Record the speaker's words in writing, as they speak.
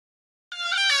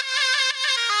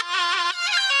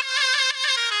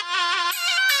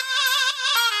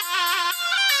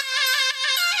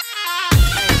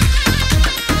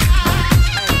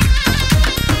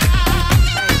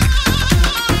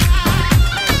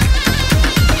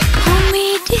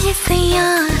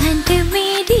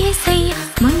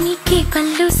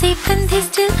कंधे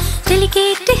still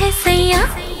delicate है सैया,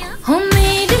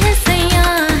 homemade है सैया,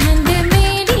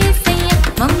 handmade है सैया,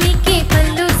 मम्मी के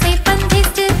पल्लू से बंधे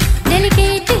still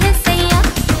delicate है सैया,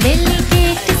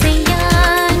 delicate सैया,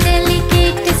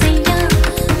 delicate सैया,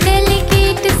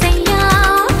 delicate सैया,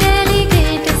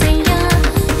 delicate सैया,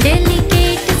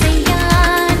 delicate सैया,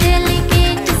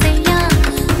 delicate सैया,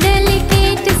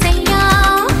 delicate सैया,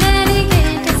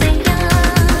 delicate सैया।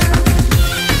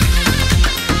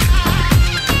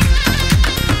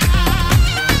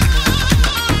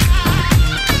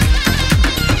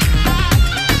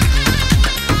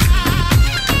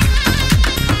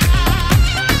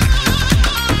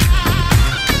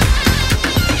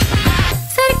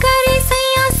 सरकारी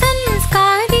सैया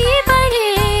संस्कारी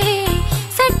बड़े,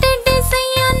 सैटरडे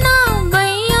सैया ना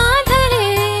बैया धरे,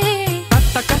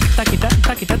 तक तकिटा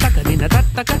तकिटा तक दिन तक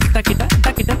तकिटा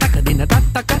तकिटा तक दिन तक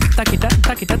तकिटा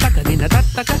तकिटा तक दिन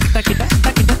तक